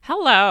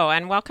Hello,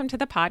 and welcome to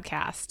the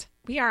podcast.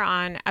 We are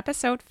on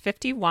episode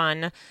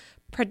 51,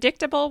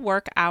 Predictable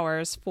Work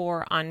Hours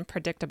for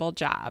Unpredictable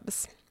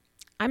Jobs.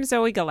 I'm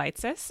Zoe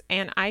Galitsis,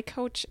 and I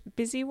coach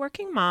busy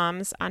working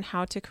moms on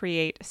how to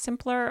create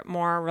simpler,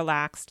 more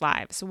relaxed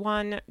lives,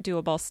 one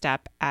doable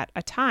step at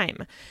a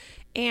time.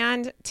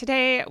 And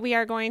today we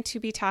are going to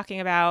be talking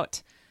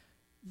about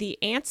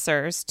the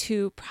answers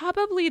to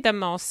probably the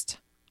most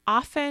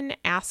often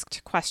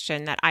asked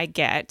question that I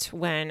get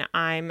when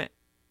I'm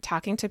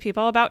talking to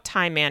people about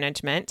time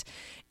management.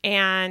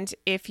 And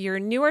if you're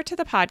newer to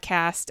the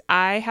podcast,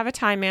 I have a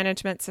time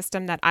management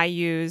system that I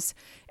use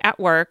at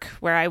work,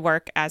 where I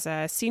work as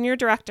a senior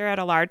director at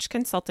a large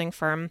consulting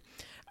firm.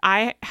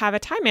 I have a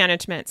time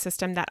management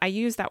system that I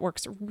use that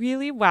works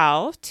really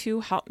well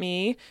to help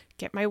me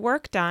get my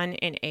work done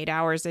in 8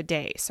 hours a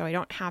day. So I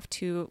don't have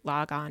to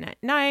log on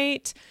at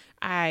night.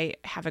 I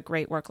have a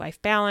great work-life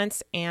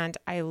balance, and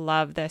I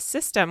love this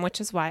system,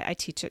 which is why I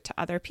teach it to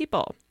other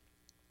people.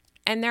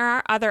 And there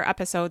are other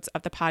episodes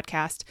of the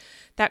podcast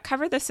that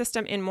cover the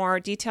system in more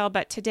detail,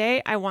 but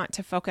today I want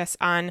to focus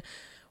on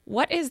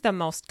what is the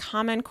most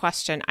common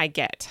question I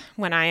get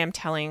when I am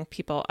telling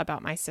people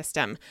about my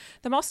system.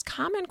 The most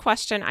common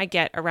question I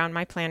get around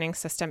my planning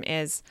system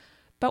is,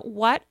 but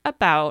what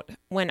about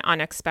when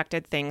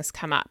unexpected things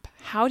come up?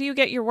 How do you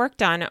get your work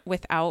done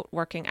without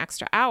working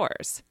extra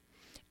hours?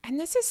 And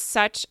this is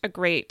such a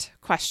great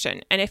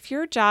question. And if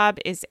your job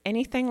is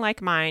anything like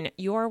mine,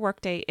 your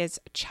workday is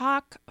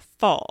chock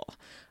full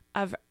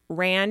of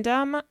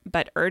random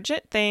but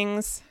urgent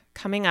things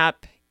coming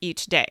up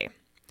each day.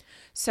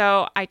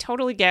 So I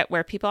totally get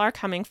where people are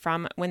coming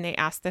from when they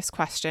ask this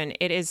question.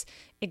 It is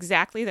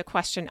exactly the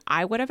question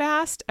I would have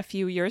asked a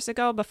few years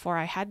ago before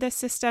I had this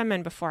system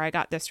and before I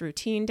got this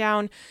routine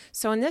down.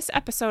 So in this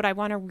episode, I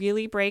want to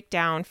really break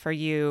down for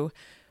you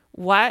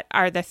what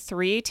are the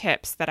 3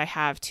 tips that I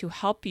have to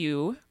help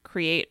you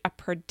create a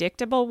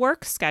predictable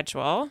work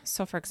schedule.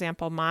 So for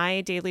example,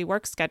 my daily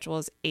work schedule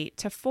is 8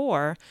 to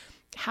 4.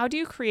 How do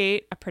you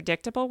create a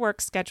predictable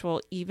work schedule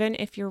even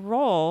if your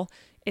role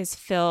is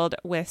filled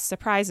with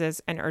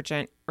surprises and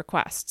urgent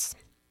requests?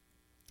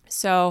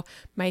 So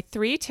my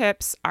 3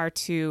 tips are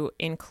to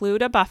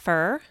include a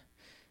buffer.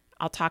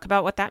 I'll talk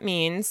about what that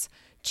means.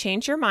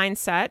 Change your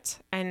mindset.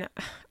 And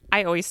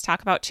I always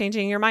talk about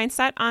changing your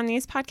mindset on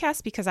these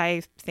podcasts because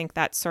I think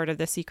that's sort of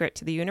the secret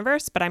to the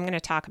universe, but I'm going to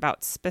talk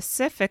about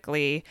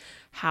specifically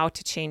how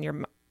to change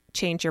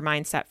your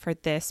mindset for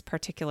this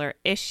particular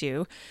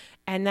issue.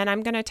 And then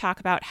I'm going to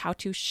talk about how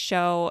to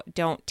show,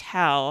 don't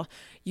tell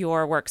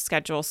your work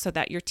schedule so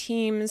that your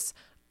teams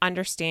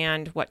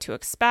understand what to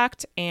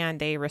expect and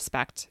they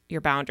respect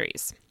your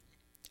boundaries.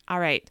 All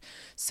right,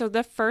 so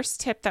the first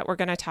tip that we're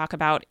going to talk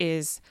about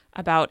is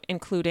about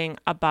including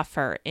a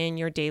buffer in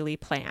your daily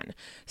plan.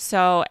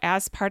 So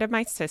as part of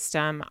my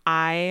system,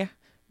 I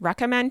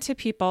recommend to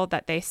people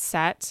that they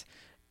set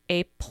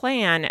a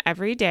plan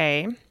every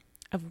day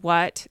of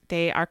what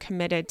they are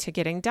committed to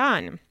getting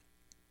done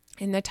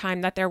in the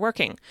time that they're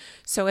working.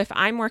 So if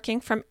I'm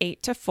working from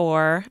 8 to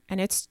 4 and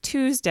it's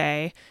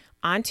Tuesday,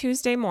 on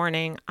Tuesday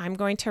morning, I'm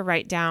going to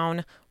write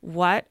down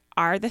what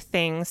are the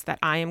things that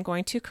I am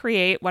going to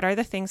create, what are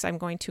the things I'm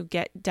going to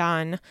get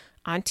done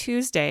on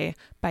Tuesday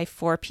by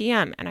 4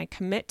 p.m. And I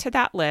commit to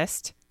that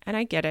list and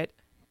I get it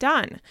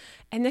done.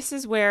 And this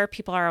is where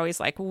people are always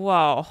like,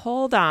 whoa,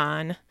 hold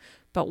on.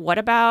 But what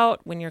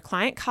about when your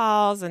client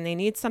calls and they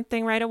need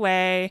something right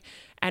away?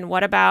 And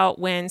what about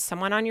when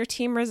someone on your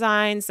team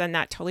resigns and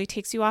that totally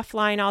takes you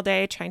offline all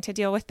day trying to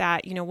deal with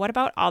that? What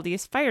about all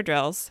these fire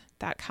drills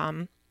that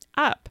come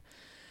up?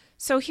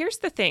 So here's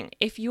the thing.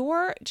 If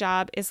your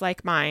job is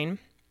like mine,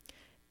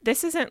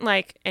 this isn't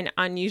like an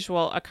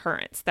unusual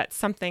occurrence that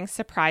something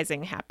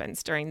surprising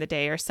happens during the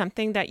day or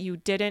something that you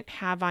didn't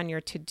have on your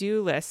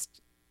to-do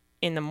list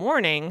in the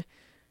morning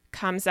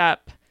comes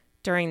up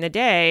during the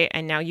day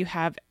and now you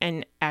have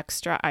an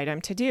extra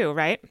item to do,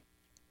 right?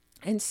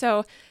 And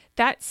so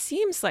that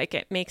seems like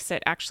it makes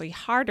it actually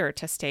harder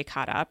to stay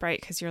caught up,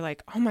 right? Because you're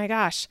like, oh my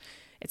gosh,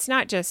 it's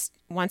not just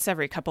once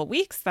every couple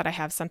weeks that I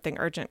have something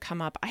urgent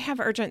come up. I have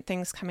urgent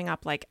things coming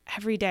up like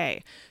every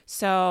day.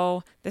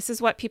 So this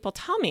is what people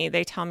tell me.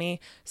 They tell me,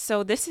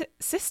 so this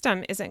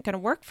system isn't going to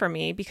work for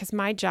me because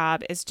my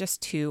job is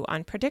just too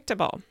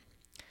unpredictable.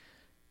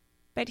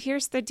 But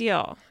here's the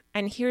deal.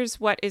 And here's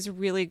what is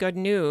really good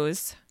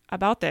news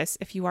about this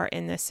if you are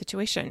in this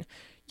situation.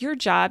 Your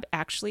job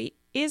actually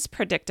is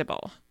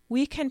predictable.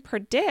 We can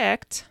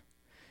predict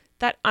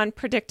that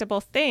unpredictable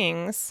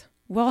things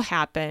will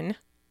happen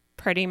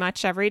pretty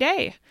much every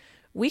day.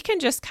 We can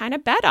just kind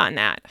of bet on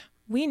that.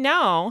 We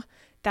know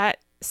that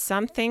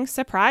something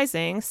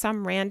surprising,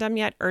 some random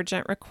yet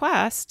urgent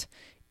request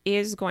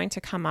is going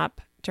to come up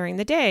during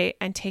the day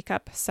and take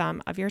up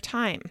some of your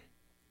time.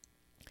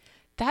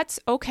 That's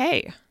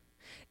okay.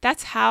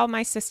 That's how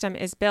my system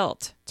is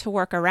built to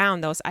work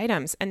around those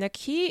items. And the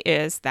key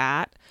is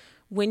that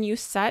when you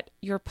set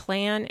your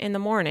plan in the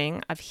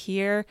morning of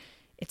here,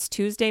 it's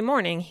Tuesday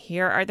morning,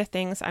 here are the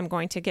things I'm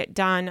going to get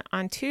done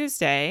on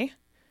Tuesday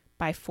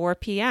by 4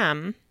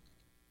 p.m.,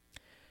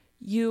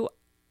 you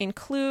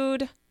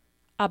include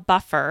a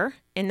buffer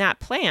in that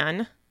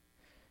plan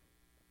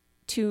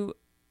to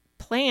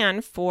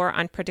plan for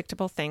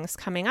unpredictable things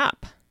coming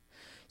up.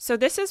 So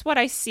this is what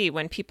I see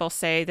when people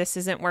say this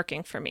isn't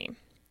working for me.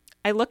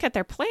 I look at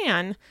their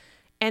plan,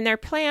 and their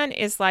plan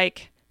is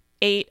like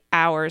 8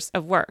 hours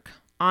of work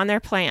on their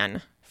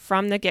plan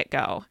from the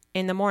get-go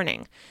in the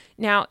morning.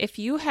 Now, if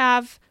you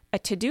have a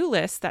to-do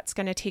list that's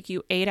going to take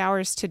you 8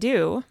 hours to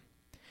do,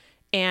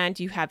 and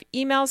you have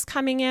emails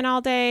coming in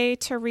all day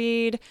to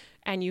read,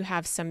 and you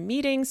have some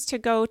meetings to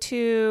go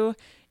to,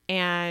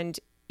 and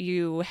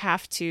you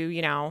have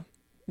to,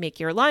 make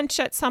your lunch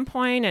at some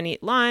point and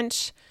eat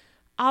lunch,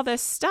 all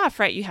this stuff,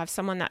 right? You have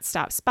someone that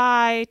stops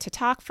by to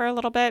talk for a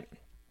little bit.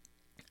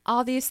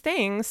 All these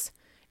things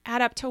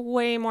add up to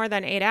way more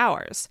than 8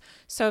 hours.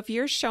 So if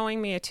you're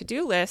showing me a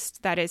to-do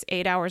list that is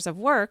 8 hours of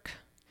work,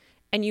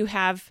 and you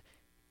have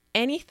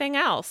anything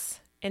else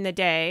in the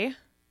day,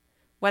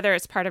 whether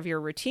it's part of your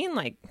routine,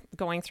 like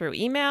going through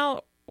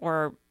email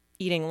or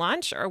eating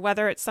lunch, or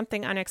whether it's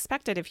something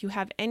unexpected, if you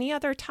have any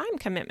other time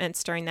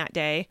commitments during that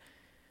day,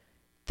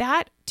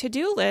 that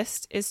to-do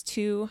list is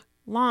too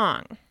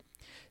long.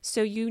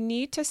 So you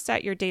need to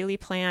set your daily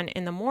plan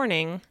in the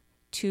morning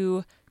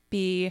to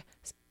be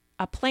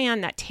a plan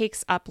that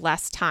takes up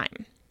less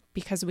time,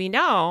 because we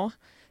know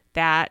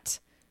that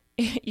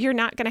you're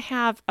not going to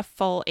have a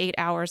full 8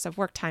 hours of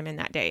work time in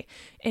that day.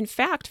 In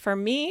fact, for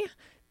me,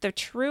 the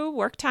true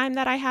work time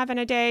that I have in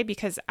a day,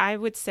 because I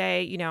would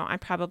say, I'm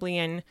probably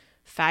in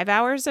 5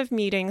 hours of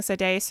meetings a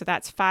day. So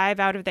that's 5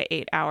 out of the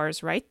 8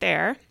 hours right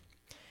there.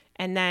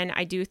 And then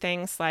I do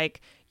things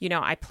like,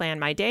 I plan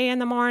my day in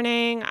the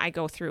morning. I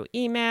go through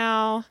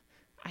email.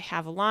 I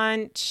have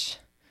lunch.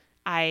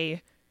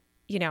 I,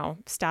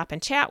 stop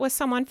and chat with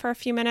someone for a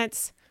few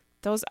minutes.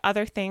 Those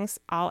other things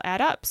all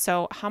add up.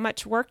 So how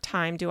much work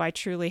time do I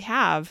truly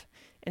have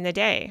in the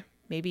day?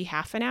 Maybe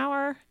half an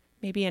hour,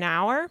 maybe an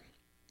hour.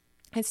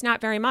 It's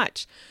not very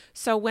much.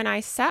 So when I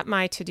set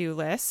my to-do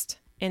list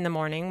in the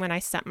morning, when I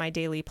set my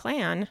daily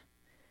plan,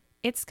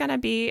 it's going to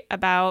be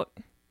about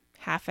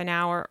half an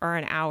hour or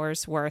an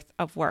hour's worth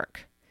of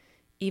work.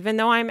 Even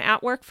though I'm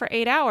at work for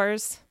 8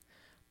 hours,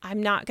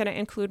 I'm not going to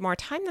include more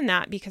time than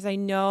that, because I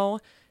know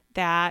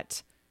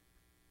that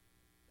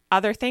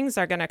other things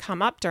are going to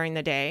come up during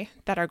the day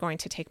that are going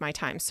to take my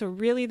time. So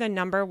really the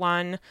number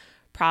one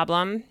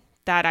problem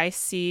that I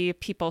see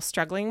people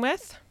struggling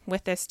with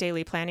this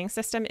daily planning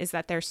system is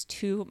that there's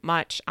too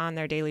much on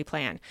their daily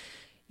plan.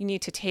 You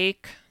need to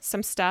take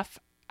some stuff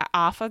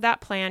off of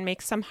that plan,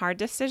 make some hard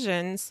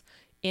decisions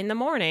in the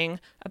morning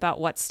about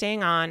what's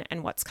staying on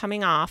and what's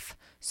coming off,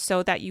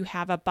 so that you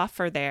have a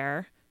buffer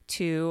there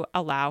to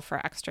allow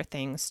for extra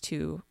things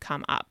to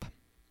come up.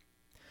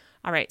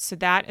 All right, so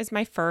that is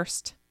my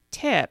first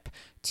tip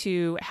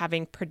to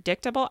having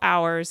predictable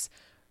hours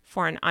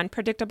for an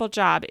unpredictable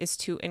job, is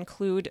to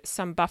include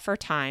some buffer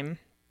time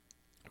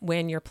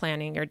when you're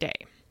planning your day.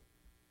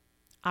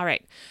 All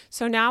right,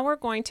 so now we're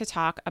going to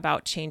talk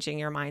about changing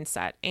your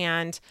mindset.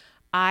 And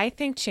I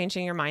think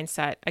changing your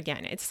mindset,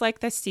 again, it's like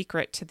the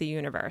secret to the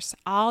universe.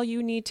 All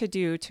you need to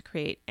do to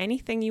create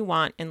anything you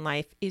want in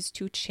life is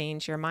to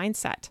change your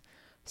mindset.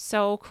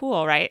 So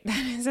cool, right?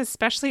 That is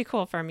especially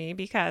cool for me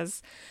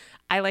because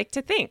I like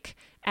to think,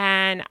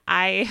 and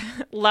I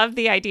love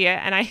the idea,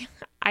 and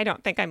I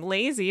don't think I'm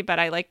lazy, but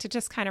I like to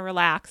just kind of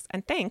relax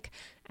and think.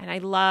 And I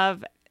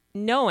love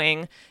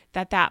knowing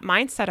that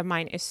mindset of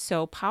mine is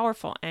so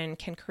powerful and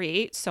can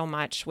create so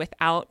much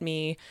without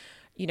me,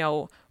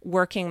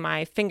 working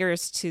my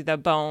fingers to the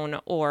bone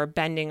or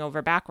bending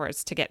over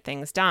backwards to get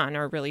things done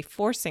or really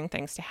forcing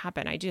things to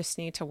happen. I just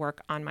need to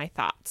work on my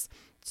thoughts.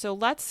 So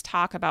let's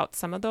talk about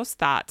some of those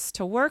thoughts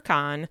to work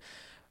on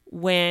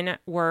when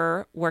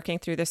we're working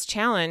through this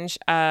challenge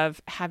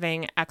of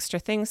having extra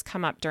things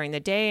come up during the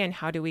day, and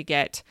how do we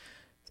get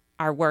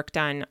our work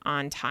done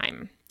on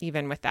time,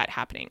 even with that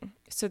happening.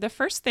 So the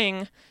first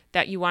thing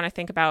that you want to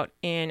think about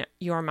in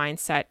your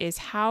mindset is,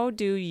 how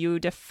do you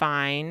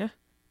define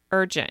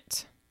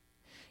urgent?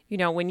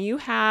 When you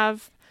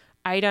have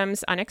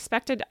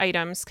unexpected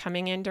items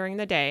coming in during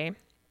the day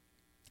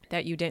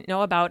that you didn't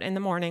know about in the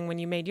morning when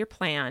you made your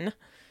plan,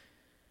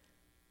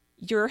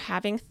 you're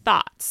having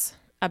thoughts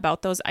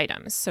about those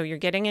items. So you're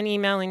getting an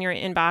email in your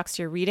inbox,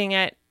 you're reading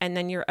it, and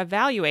then you're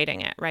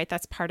evaluating it, right?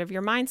 That's part of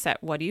your mindset.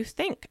 What do you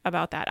think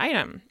about that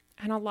item?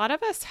 And a lot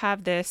of us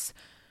have this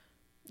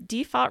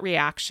default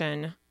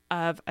reaction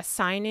of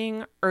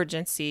assigning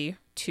urgency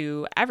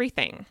to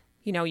everything.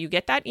 You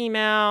get that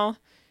email,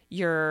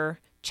 your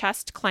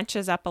chest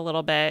clenches up a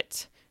little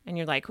bit, and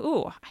you're like,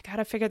 ooh, I got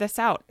to figure this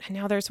out. And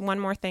now there's one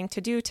more thing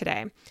to do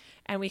today.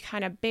 And we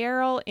kind of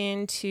barrel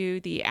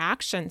into the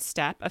action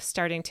step of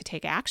starting to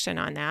take action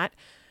on that,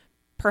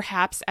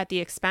 perhaps at the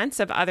expense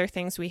of other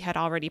things we had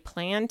already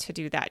planned to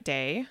do that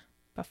day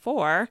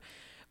before.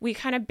 We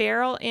kind of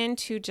barrel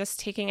into just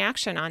taking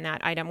action on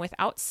that item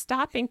without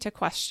stopping to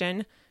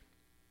question,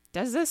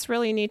 does this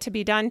really need to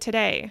be done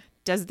today?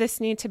 Does this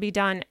need to be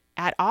done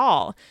at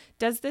all?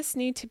 Does this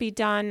need to be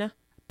done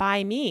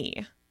by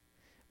me?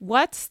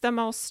 What's the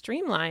most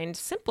streamlined,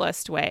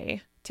 simplest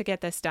way to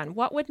get this done?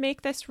 What would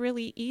make this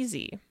really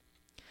easy?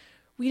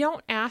 We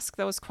don't ask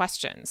those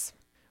questions.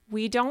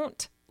 We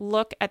don't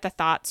look at the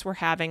thoughts we're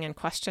having and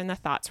question the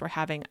thoughts we're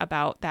having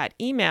about that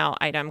email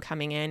item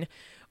coming in.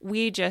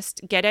 We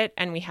just get it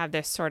and we have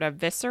this sort of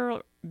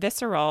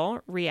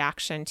visceral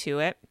reaction to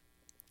it.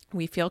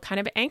 We feel kind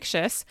of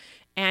anxious.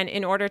 And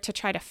in order to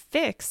try to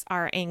fix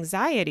our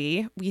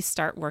anxiety, we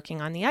start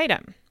working on the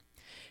item.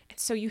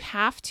 So you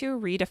have to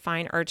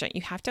redefine urgent.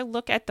 You have to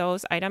look at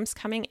those items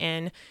coming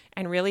in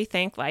and really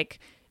think like,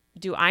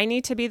 do I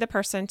need to be the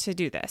person to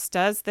do this?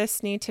 Does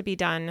this need to be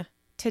done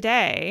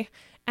today?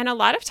 And a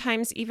lot of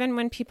times, even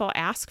when people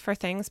ask for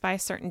things by a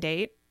certain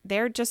date,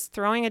 they're just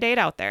throwing a date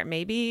out there.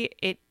 Maybe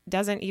it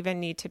doesn't even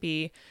need to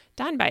be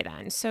done by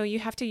then. So you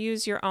have to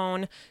use your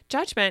own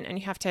judgment and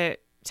you have to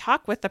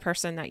talk with the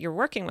person that you're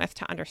working with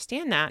to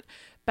understand that.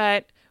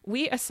 But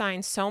we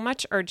assign so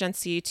much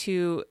urgency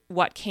to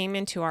what came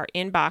into our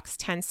inbox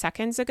 10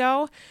 seconds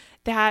ago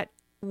that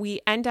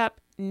we end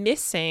up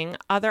missing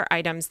other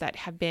items that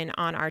have been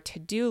on our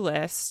to-do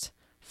list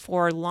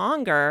for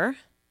longer,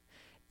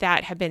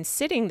 that have been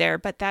sitting there,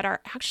 but that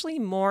are actually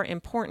more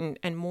important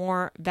and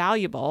more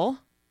valuable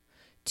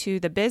to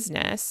the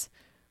business.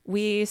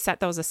 We set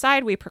those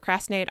aside, we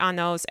procrastinate on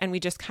those, and we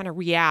just kind of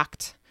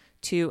react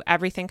to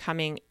everything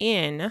coming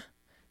in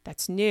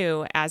that's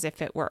new as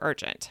if it were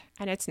urgent,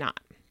 and it's not.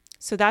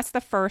 So that's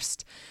the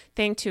first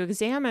thing to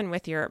examine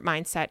with your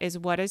mindset is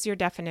what is your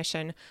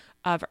definition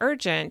of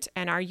urgent,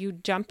 and are you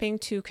jumping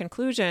to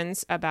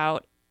conclusions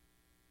about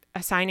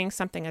assigning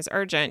something as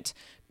urgent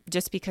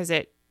just because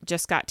it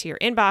just got to your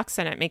inbox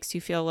and it makes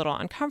you feel a little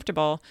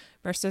uncomfortable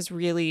versus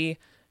really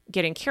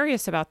getting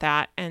curious about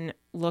that and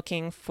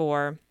looking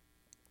for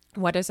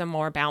what is a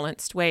more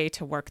balanced way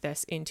to work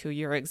this into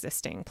your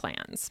existing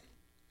plans.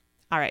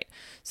 All right,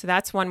 so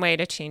that's one way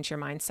to change your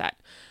mindset.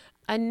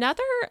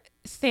 Another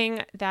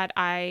thing that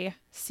I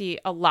see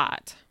a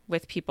lot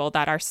with people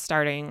that are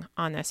starting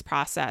on this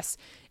process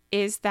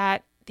is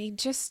that they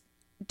just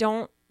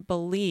don't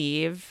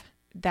believe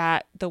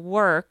that the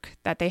work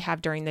that they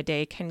have during the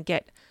day can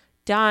get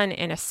done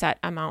in a set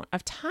amount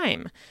of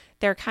time.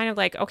 They're kind of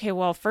like, okay,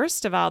 well,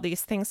 first of all,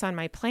 these things on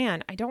my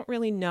plan, I don't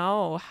really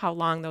know how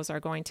long those are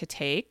going to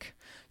take.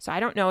 So I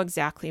don't know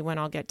exactly when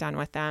I'll get done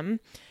with them.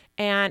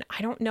 And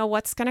I don't know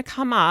what's going to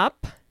come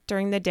up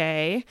during the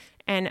day.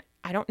 And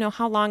I don't know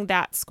how long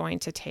that's going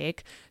to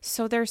take.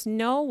 So there's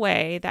no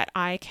way that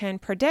I can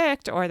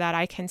predict or that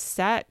I can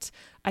set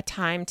a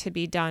time to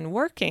be done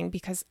working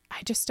because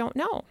I just don't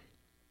know.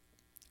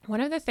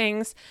 One of the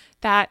things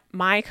that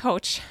my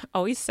coach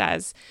always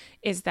says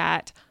is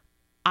that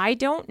I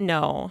don't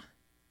know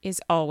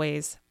is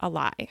always a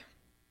lie.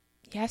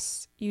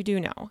 Yes, you do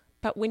know.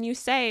 But when you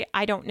say,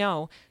 I don't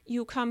know,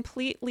 you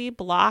completely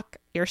block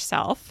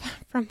yourself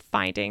from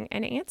finding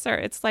an answer.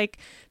 It's like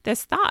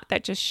this thought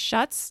that just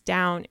shuts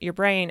down your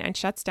brain and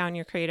shuts down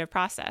your creative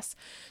process.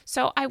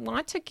 So I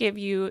want to give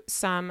you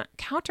some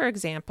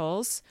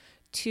counterexamples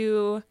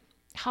to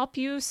help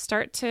you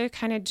start to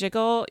kind of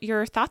jiggle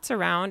your thoughts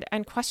around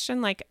and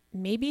question, like,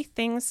 maybe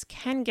things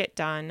can get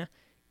done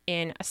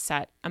in a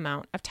set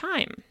amount of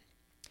time.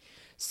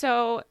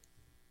 So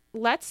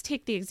let's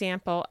take the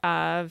example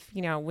of,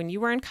 when you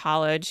were in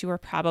college, you were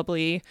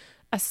probably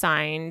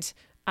assigned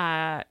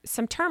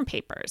some term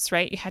papers,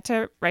 right? You had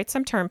to write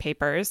some term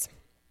papers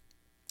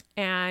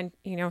and,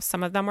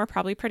 some of them were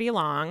probably pretty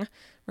long,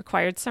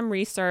 required some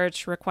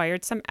research,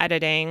 required some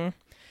editing.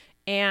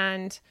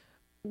 And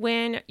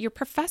when your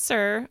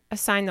professor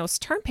assigned those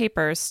term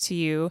papers to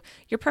you,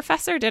 your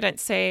professor didn't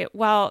say,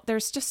 well,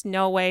 there's just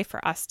no way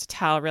for us to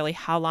tell really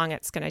how long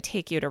it's going to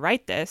take you to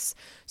write this.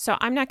 So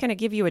I'm not going to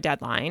give you a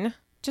deadline.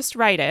 Just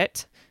write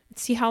it,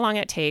 see how long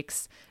it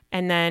takes,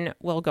 and then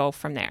we'll go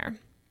from there.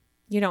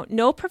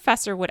 No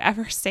professor would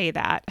ever say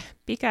that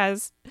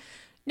because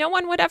no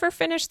one would ever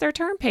finish their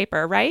term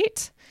paper,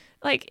 right?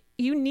 Like,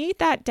 you need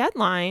that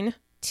deadline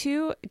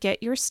to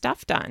get your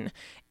stuff done.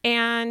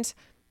 And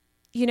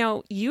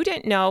you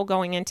didn't know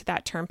going into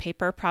that term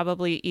paper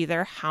probably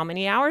either how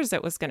many hours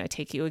it was going to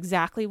take you,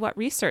 exactly what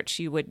research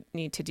you would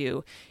need to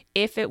do,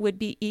 if it would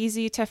be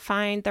easy to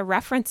find the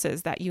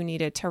references that you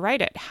needed to write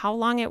it, how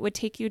long it would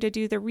take you to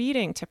do the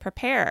reading to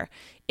prepare,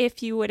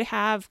 if you would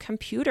have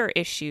computer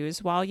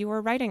issues while you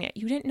were writing it.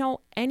 You didn't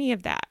know any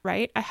of that,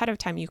 right? Ahead of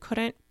time, you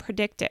couldn't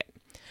predict it.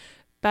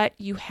 But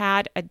you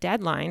had a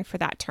deadline for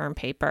that term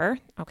paper.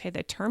 Okay,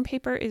 the term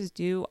paper is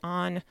due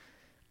on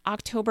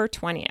October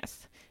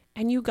 20th.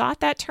 And you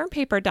got that term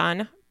paper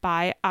done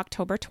by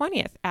October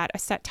 20th at a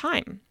set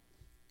time.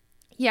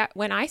 Yet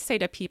when I say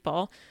to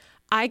people,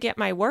 I get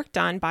my work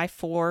done by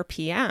 4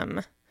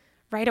 p.m.,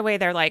 right away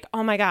they're like,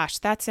 oh my gosh,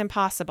 that's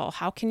impossible.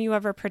 How can you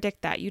ever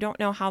predict that? You don't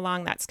know how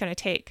long that's going to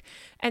take.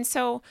 And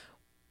so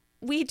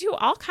we do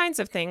all kinds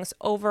of things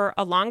over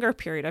a longer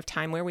period of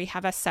time where we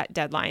have a set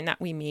deadline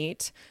that we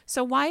meet.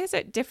 So why is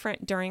it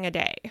different during a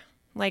day?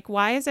 Like,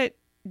 why is it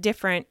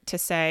different to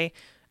say,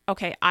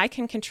 okay, I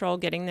can control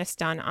getting this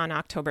done on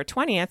October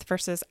 20th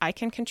versus I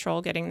can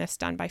control getting this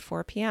done by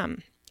 4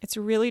 p.m.? It's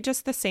really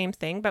just the same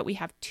thing, but we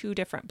have two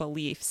different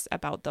beliefs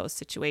about those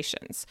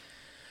situations.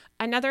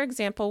 Another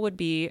example would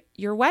be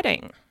your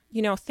wedding.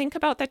 Think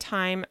about the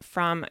time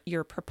from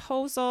your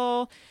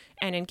proposal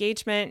and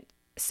engagement,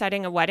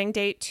 setting a wedding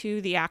date to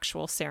the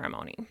actual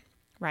ceremony,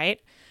 right?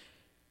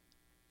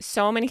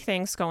 So many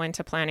things go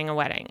into planning a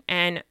wedding.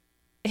 And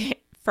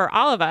for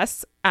all of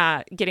us,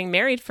 getting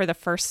married for the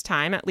first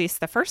time, at least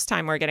the first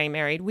time we're getting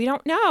married, we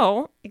don't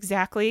know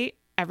exactly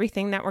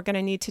everything that we're going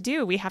to need to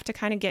do. We have to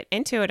kind of get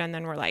into it. And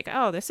then we're like,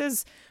 oh, this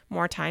is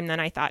more time than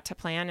I thought to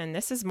plan. And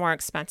this is more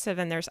expensive.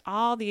 And there's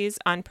all these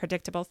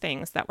unpredictable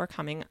things that are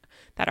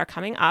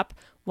coming up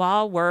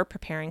while we're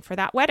preparing for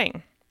that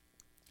wedding.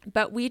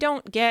 But we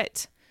don't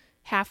get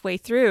halfway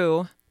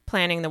through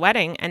planning the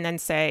wedding and then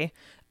say,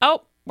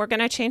 oh, we're going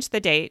to change the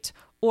date.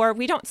 Or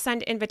we don't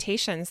send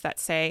invitations that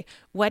say,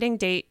 wedding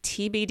date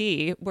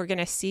TBD, we're going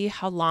to see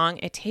how long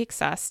it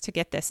takes us to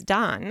get this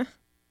done.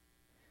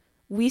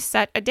 We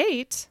set a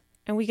date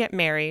and we get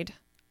married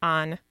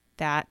on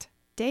that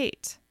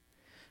date.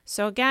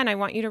 So again, I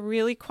want you to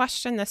really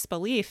question this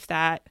belief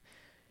that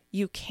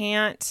you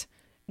can't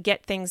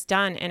get things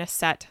done in a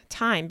set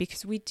time,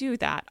 because we do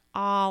that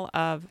all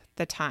of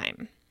the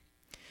time.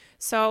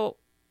 So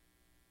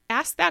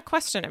ask that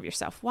question of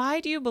yourself. Why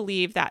do you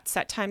believe that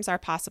set times are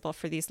possible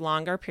for these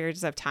longer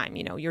periods of time?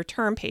 Your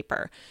term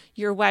paper,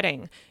 your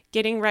wedding,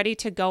 getting ready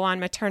to go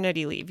on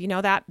maternity leave.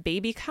 That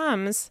baby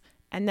comes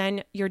and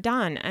then you're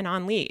done and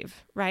on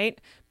leave,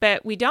 right?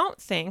 But we don't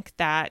think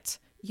that,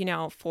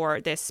 for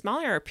this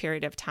smaller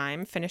period of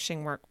time,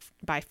 finishing work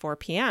by 4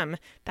 p.m.,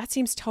 that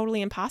seems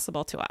totally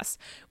impossible to us,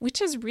 which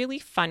is really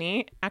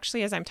funny.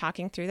 Actually, as I'm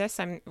talking through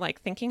this, I'm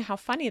thinking how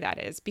funny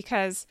that is,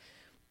 because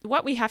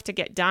what we have to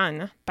get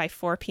done by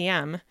 4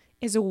 p.m.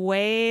 is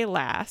way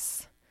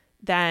less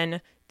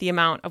than the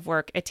amount of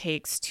work it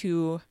takes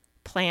to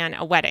plan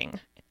a wedding.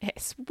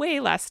 It's way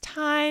less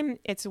time.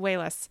 It's way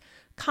less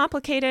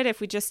complicated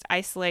if we just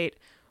isolate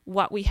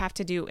what we have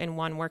to do in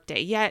one workday.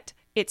 Yet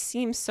it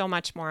seems so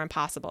much more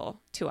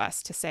impossible to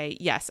us to say,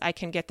 yes, I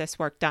can get this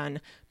work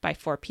done by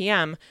 4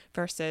 p.m.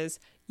 versus,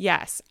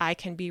 yes, I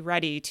can be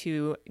ready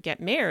to get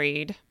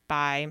married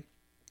by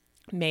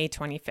May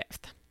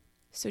 25th.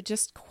 So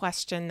just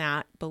question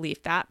that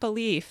belief. That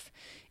belief,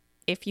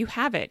 if you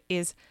have it,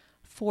 is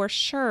for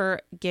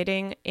sure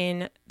getting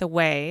in the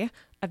way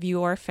of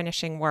your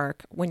finishing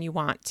work when you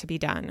want to be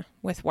done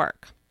with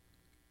work.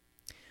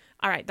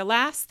 All right, the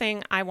last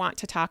thing I want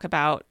to talk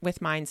about with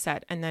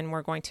mindset, and then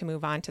we're going to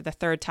move on to the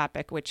third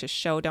topic, which is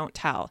show, don't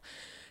tell.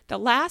 The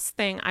last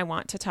thing I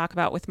want to talk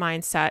about with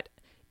mindset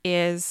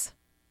is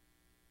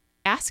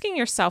asking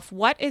yourself,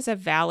 what is a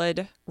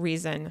valid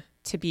reason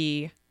to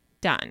be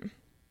done?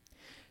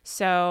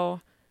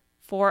 So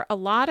for a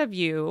lot of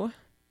you,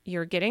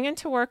 you're getting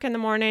into work in the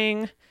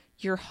morning,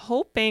 you're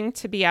hoping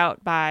to be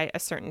out by a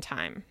certain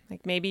time.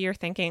 Maybe you're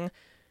thinking,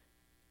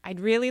 I'd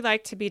really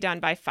like to be done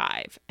by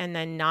 5 and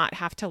then not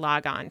have to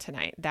log on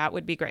tonight. That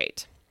would be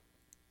great.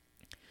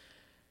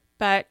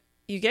 But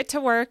you get to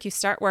work, you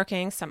start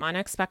working, some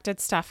unexpected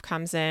stuff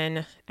comes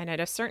in, and at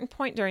a certain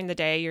point during the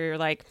day, you're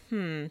like,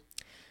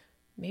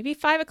 maybe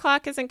 5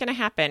 o'clock isn't going to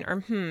happen,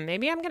 or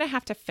maybe I'm going to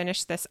have to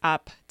finish this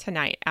up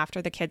tonight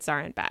after the kids are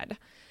in bed.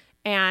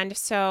 And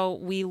so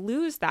we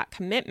lose that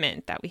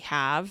commitment that we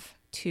have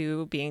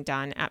to being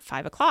done at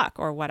 5 o'clock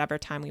or whatever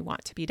time we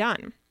want to be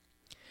done.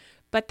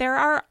 But there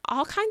are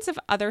all kinds of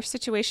other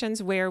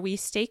situations where we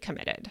stay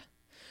committed.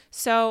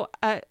 So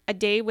a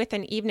day with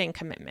an evening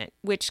commitment,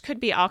 which could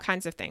be all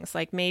kinds of things.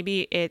 Like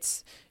maybe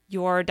it's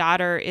your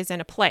daughter is in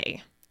a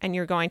play and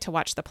you're going to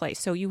watch the play,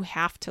 so you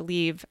have to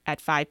leave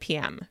at 5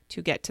 p.m.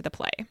 to get to the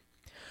play.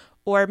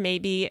 Or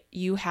maybe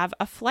you have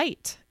a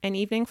flight, an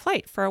evening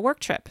flight for a work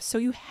trip, so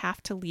you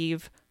have to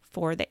leave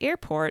for the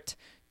airport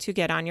to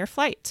get on your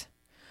flight.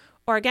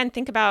 Or again,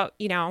 think about,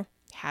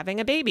 having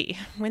a baby.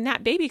 When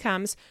that baby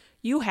comes,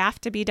 you have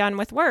to be done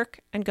with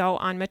work and go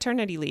on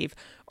maternity leave.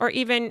 Or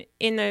even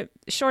in the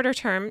shorter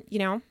term,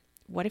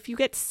 what if you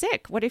get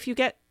sick? What if you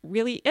get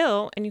really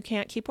ill and you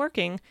can't keep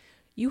working?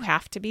 You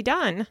have to be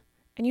done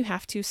and you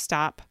have to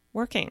stop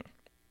working.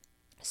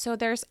 So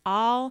there's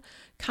all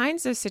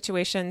kinds of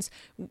situations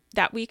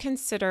that we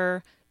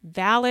consider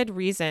valid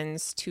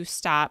reasons to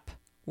stop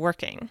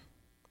working.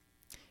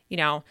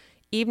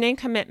 Evening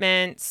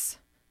commitments,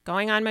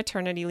 going on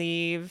maternity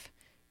leave,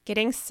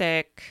 getting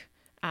sick,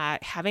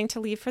 having to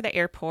leave for the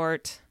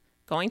airport,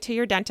 going to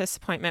your dentist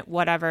appointment,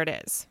 whatever it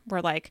is.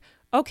 We're like,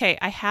 okay,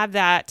 I have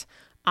that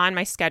on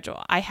my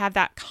schedule. I have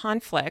that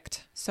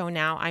conflict. So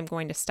now I'm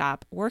going to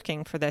stop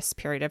working for this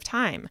period of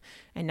time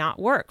and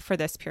not work for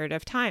this period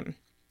of time.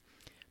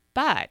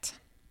 But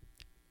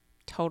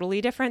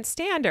totally different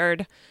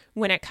standard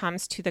when it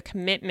comes to the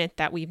commitment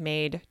that we've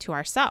made to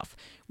ourselves.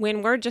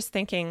 When we're just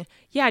thinking,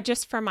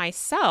 just for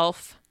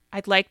myself,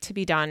 I'd like to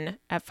be done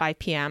at 5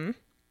 p.m.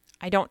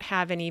 I don't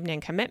have an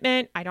evening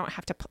commitment. I don't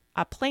have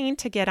a plane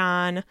to get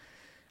on.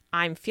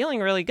 I'm feeling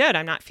really good.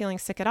 I'm not feeling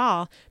sick at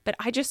all, but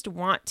I just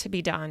want to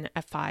be done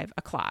at 5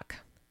 o'clock.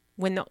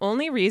 When the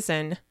only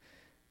reason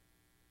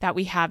that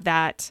we have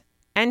that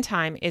end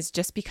time is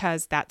just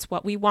because that's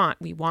what we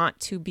want. We want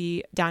to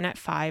be done at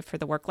 5 for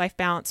the work-life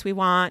balance we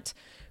want,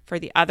 for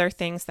the other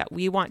things that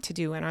we want to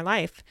do in our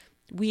life.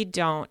 We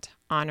don't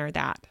honor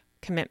that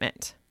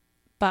commitment,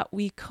 but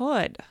we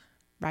could,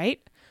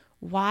 right?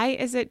 Why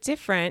is it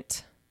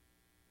different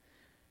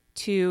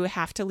to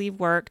have to leave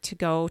work to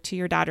go to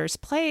your daughter's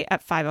play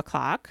at 5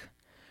 o'clock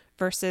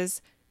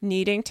versus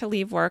needing to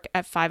leave work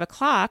at 5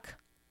 o'clock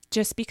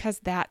just because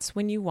that's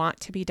when you want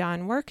to be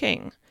done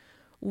working?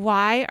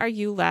 Why are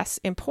you less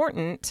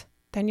important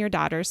than your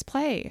daughter's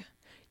play?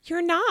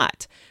 You're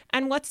not.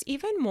 And what's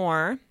even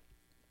more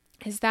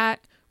is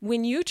that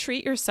when you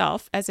treat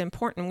yourself as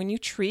important, when you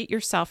treat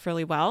yourself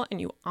really well and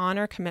you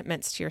honor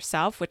commitments to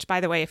yourself, which, by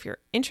the way, if you're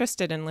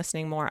interested in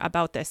listening more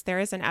about this, there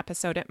is an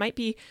episode, it might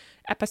be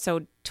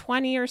episode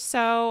 20 or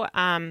so.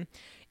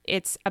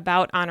 It's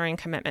about honoring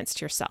commitments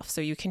to yourself.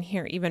 So you can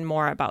hear even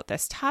more about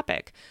this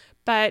topic.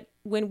 But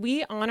when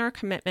we honor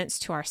commitments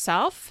to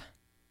ourselves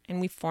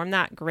and we form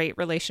that great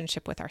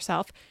relationship with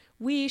ourselves,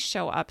 we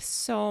show up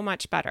so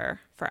much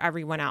better for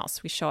everyone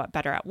else. We show up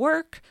better at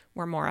work.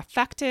 We're more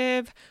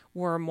effective.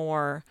 We're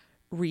more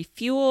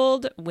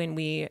refueled. When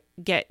we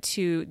get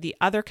to the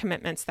other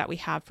commitments that we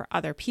have for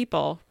other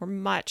people, we're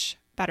much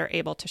better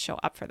able to show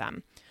up for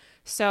them.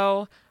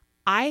 So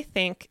I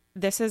think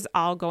this is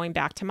all going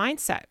back to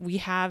mindset. We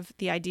have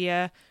the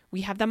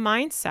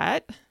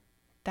mindset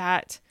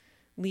that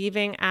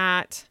leaving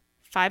at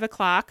 5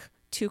 o'clock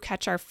to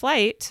catch our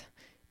flight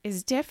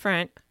is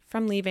different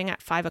from leaving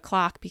at 5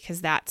 o'clock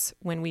because that's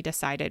when we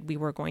decided we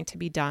were going to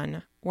be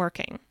done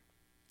working.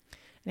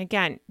 And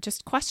again,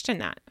 just question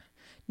that.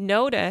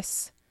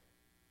 Notice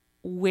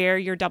where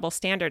your double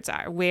standards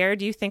are. Where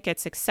do you think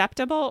it's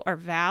acceptable or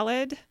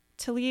valid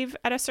to leave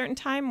at a certain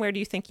time? Where do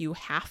you think you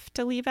have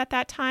to leave at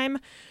that time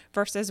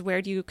versus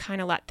where do you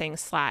kind of let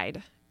things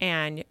slide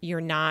and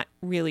you're not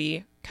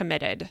really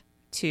committed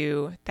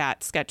to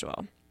that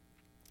schedule?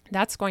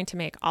 That's going to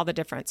make all the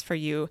difference for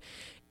you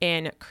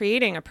in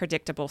creating a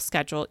predictable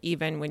schedule,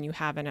 even when you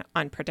have an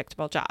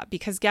unpredictable job.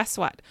 Because guess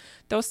what?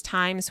 Those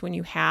times when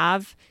you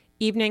have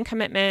evening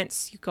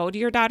commitments, you go to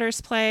your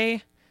daughter's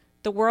play,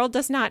 the world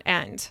does not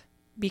end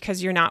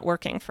because you're not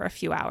working for a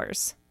few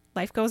hours.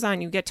 Life goes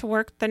on. You get to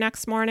work the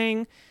next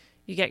morning,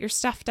 you get your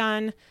stuff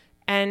done,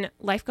 and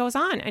life goes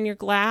on. And you're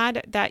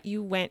glad that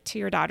you went to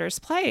your daughter's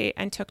play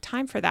and took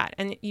time for that.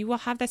 And you will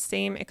have the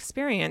same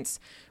experience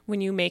when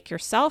you make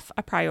yourself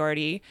a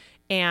priority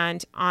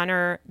and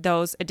honor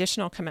those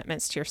additional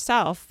commitments to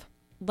yourself.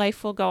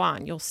 Life will go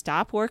on. You'll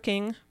stop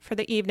working for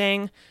the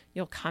evening.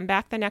 You'll come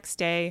back the next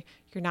day.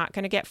 You're not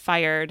going to get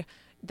fired.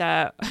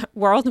 The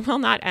world will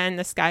not end.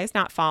 The sky is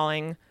not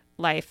falling.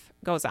 Life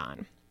goes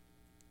on.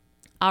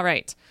 All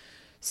right.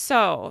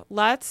 So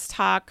let's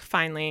talk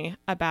finally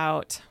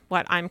about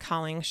what I'm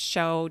calling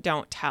show,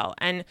 don't tell.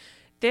 And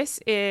this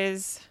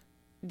is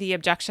the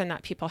objection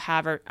that people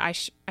have, or I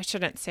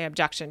shouldn't say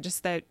objection,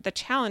 just the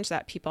challenge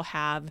that people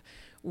have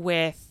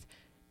with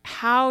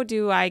how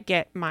do I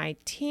get my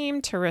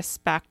team to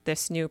respect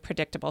this new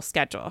predictable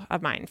schedule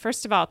of mine?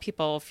 First of all,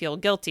 people feel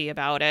guilty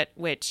about it,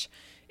 which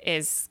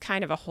is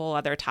kind of a whole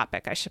other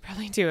topic. I should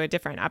probably do a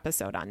different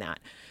episode on that.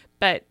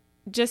 But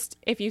just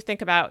if you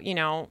think about,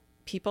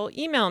 people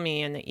email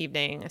me in the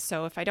evening.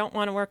 So if I don't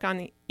want to work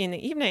in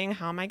the evening,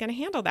 how am I going to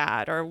handle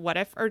that? Or what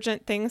if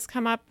urgent things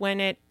come up when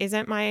it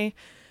isn't my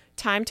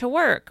time to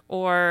work?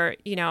 Or,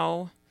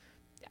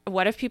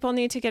 what if people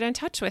need to get in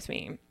touch with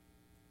me?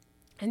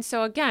 And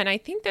so again, I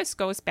think this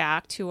goes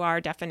back to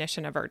our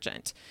definition of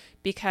urgent,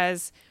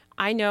 because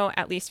I know,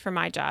 at least for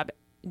my job,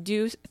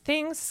 do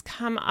things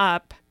come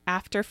up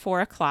after 4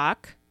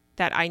 o'clock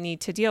that I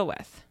need to deal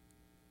with?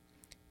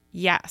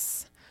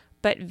 Yes,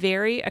 but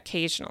very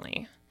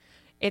occasionally.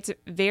 It's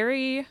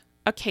very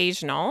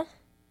occasional,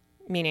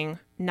 meaning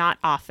not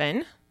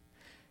often,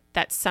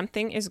 that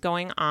something is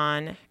going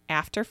on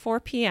after 4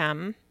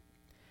 p.m.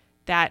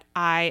 that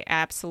I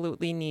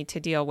absolutely need to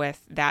deal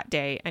with that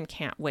day and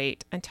can't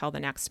wait until the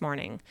next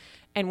morning.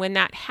 And when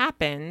that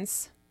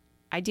happens,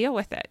 I deal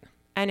with it.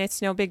 And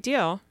it's no big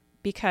deal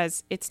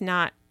because it's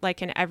not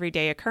like an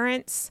everyday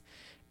occurrence.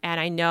 And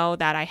I know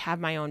that I have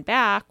my own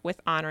back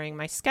with honoring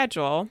my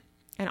schedule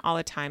and all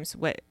the times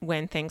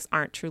when things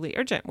aren't truly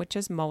urgent, which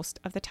is most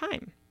of the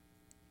time.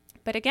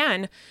 But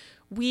again,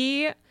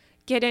 we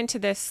get into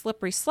this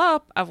slippery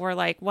slope of we're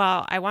like,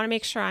 well, I want to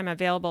make sure I'm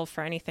available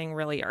for anything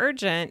really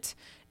urgent.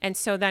 And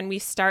so then we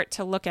start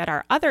to look at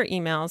our other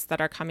emails that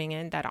are coming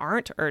in that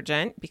aren't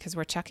urgent because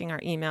we're checking our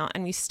email,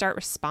 and we start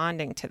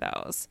responding to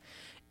those.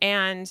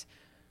 And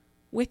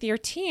with your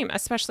team,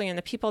 especially in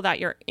the people that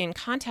you're in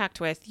contact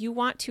with, you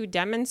want to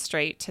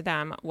demonstrate to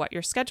them what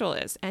your schedule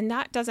is. And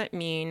that doesn't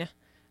mean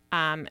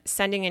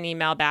sending an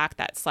email back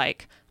that's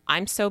like,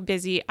 I'm so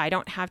busy, I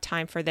don't have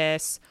time for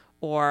this,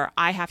 or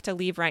I have to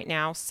leave right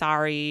now,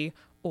 sorry,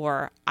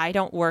 or I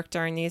don't work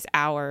during these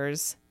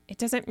hours. It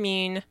doesn't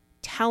mean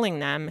telling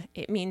them,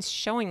 it means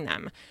showing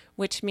them,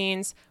 which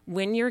means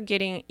when you're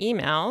getting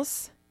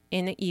emails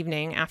in the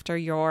evening after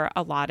your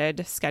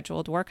allotted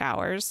scheduled work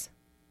hours,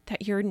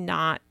 that you're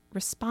not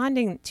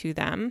responding to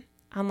them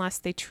unless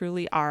they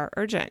truly are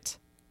urgent,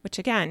 which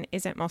again,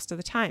 isn't most of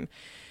the time.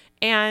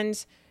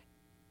 And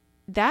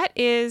that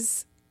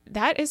is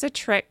a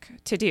trick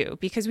to do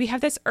because we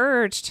have this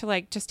urge to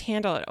like just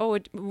handle it. Oh,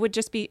 it would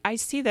just be, I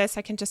see this,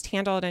 I can just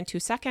handle it in 2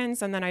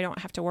 seconds and then I don't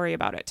have to worry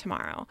about it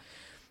tomorrow.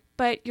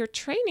 But you're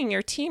training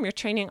your team, you're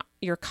training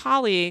your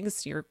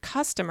colleagues, your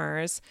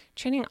customers,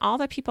 training all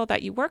the people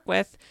that you work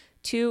with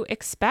to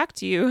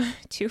expect you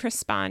to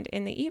respond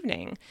in the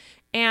evening.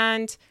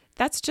 And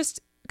that's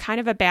just kind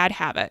of a bad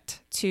habit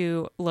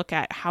to look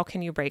at. How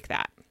can you break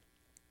that?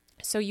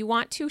 So you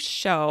want to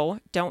show,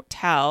 don't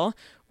tell,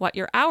 what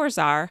your hours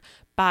are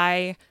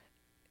by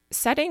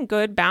setting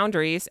good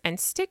boundaries and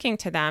sticking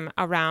to them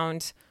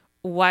around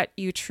what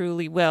you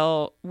truly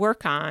will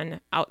work on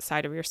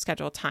outside of your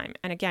scheduled time.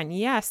 And again,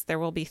 yes, there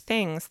will be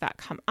things that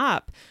come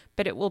up,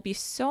 but it will be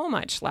so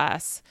much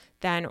less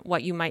than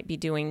what you might be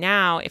doing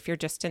now if you're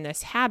just in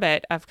this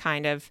habit of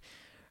kind of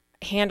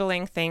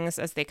handling things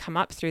as they come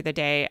up through the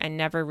day and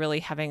never really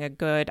having a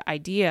good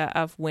idea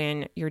of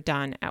when you're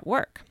done at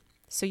work.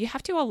 So you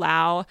have to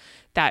allow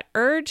that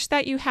urge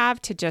that you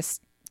have to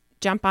just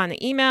jump on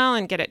the email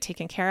and get it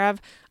taken care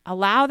of.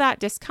 Allow that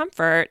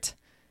discomfort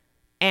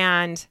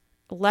and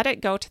let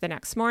it go to the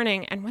next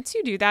morning. And once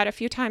you do that a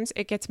few times,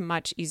 it gets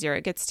much easier.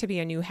 It gets to be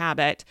a new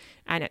habit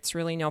and it's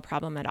really no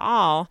problem at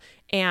all.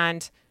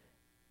 And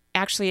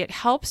actually, it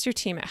helps your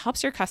team. It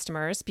helps your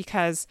customers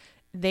because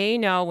they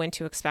know when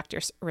to expect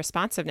your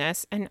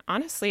responsiveness. And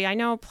honestly, I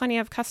know plenty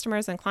of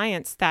customers and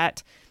clients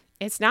that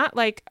it's not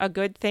like a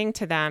good thing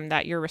to them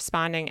that you're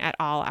responding at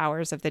all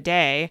hours of the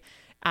day.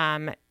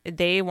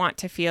 They want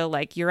to feel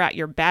like you're at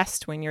your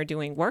best when you're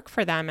doing work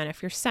for them. And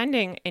if you're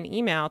sending an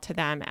email to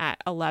them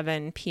at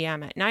 11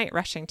 p.m. at night,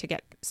 rushing to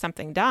get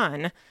something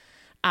done,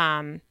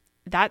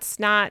 that's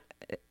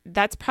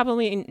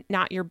probably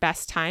not your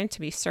best time to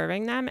be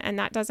serving them. And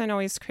that doesn't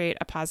always create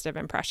a positive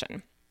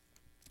impression.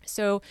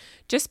 So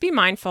just be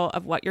mindful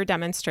of what you're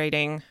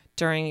demonstrating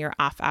during your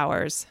off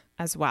hours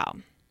as well.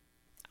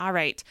 All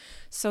right.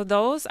 So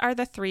those are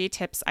the 3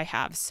 tips I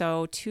have.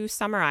 So to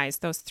summarize,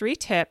 those 3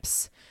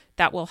 tips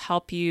that will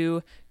help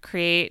you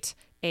create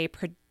a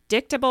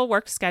predictable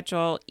work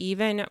schedule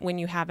even when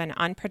you have an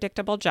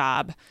unpredictable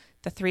job.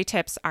 The 3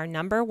 tips are: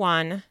 number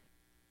 1,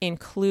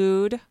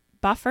 include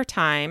buffer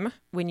time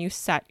when you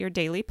set your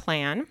daily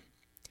plan.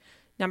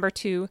 Number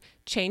 2,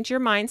 change your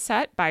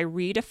mindset by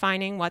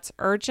redefining what's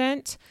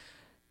urgent,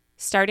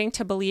 starting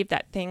to believe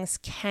that things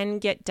can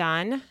get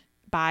done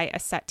by a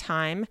set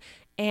time,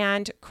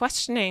 and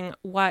questioning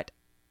what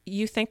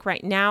you think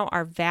right now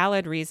are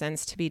valid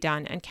reasons to be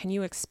done, and can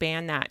you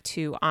expand that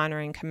to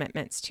honoring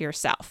commitments to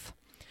yourself?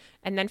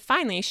 And then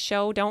finally,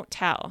 show, don't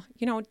tell.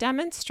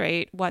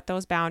 Demonstrate what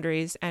those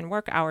boundaries and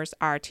work hours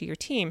are to your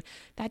team.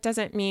 That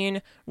doesn't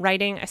mean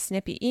writing a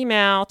snippy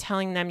email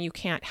telling them you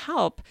can't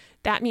help.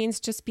 That means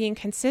just being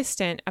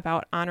consistent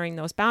about honoring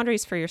those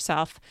boundaries for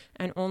yourself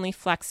and only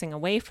flexing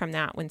away from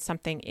that when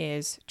something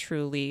is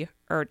truly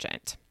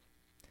urgent.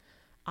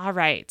 All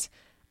right.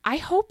 I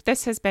hope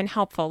this has been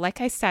helpful. Like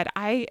I said,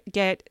 I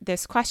get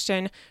this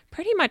question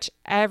pretty much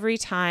every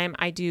time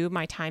I do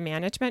my time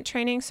management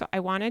training. So I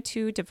wanted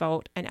to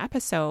devote an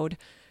episode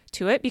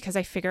to it because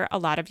I figure a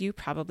lot of you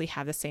probably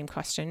have the same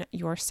question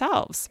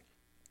yourselves.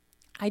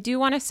 I do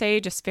want to say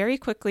just very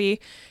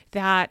quickly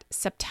that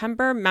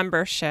September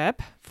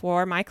membership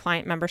for my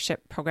client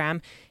membership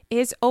program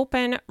is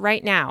open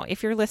right now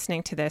if you're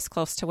listening to this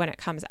close to when it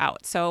comes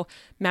out. So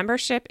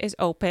membership is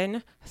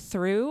open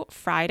through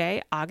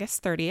Friday,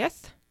 August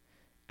 30th.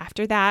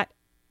 After that,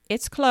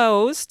 it's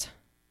closed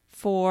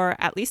for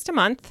at least a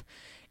month.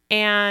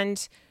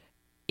 And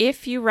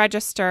if you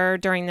register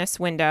during this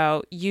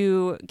window,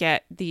 you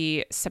get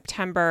the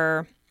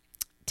September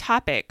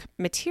topic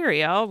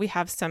material. We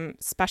have some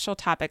special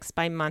topics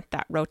by month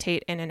that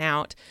rotate in and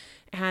out.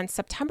 And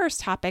September's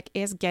topic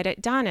is Get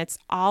It Done. It's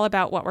all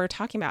about what we're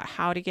talking about,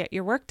 how to get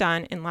your work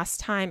done in less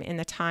time in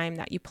the time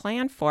that you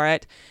plan for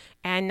it,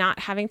 and not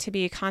having to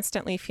be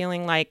constantly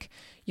feeling like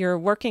you're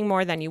working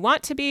more than you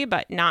want to be,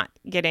 but not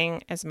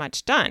getting as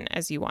much done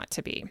as you want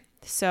to be.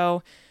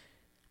 So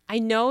I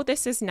know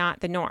this is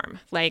not the norm.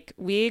 Like,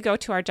 we go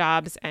to our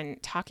jobs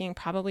and talking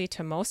probably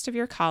to most of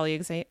your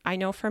colleagues. I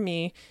know for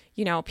me,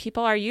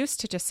 people are used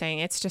to just saying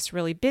it's just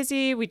really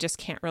busy. We just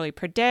can't really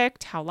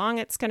predict how long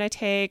it's going to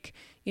take.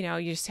 You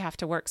just have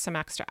to work some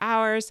extra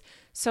hours.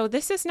 So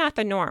this is not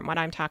the norm, what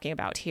I'm talking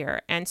about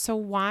here. And so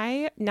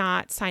why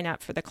not sign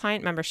up for the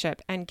client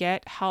membership and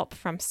get help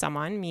from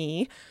someone,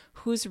 me,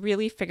 who's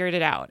really figured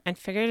it out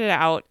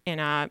in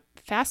a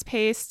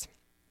fast-paced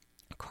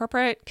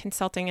corporate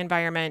consulting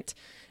environment.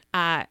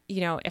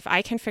 If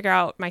I can figure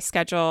out my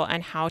schedule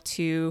and how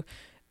to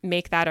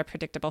make that a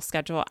predictable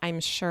schedule, I'm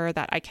sure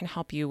that I can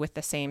help you with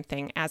the same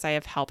thing as I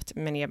have helped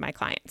many of my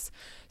clients.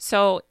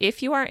 So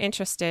if you are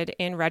interested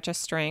in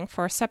registering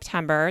for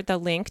September, the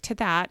link to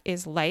that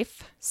is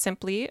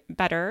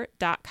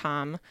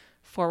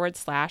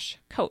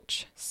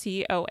lifesimplybetter.com/coach,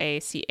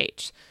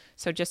 COACH.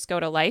 So just go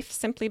to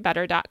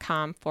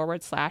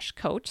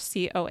lifesimplybetter.com/coach,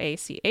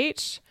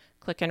 COACH,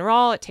 click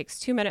enroll. It takes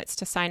 2 minutes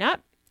to sign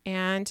up.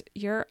 and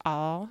you're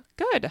all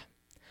good.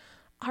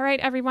 All right,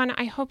 everyone,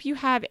 I hope you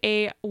have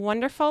a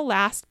wonderful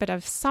last bit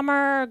of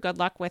summer. Good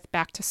luck with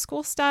back to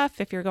school stuff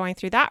if you're going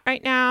through that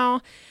right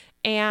now.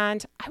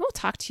 And I will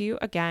talk to you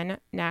again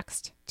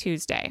next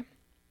Tuesday.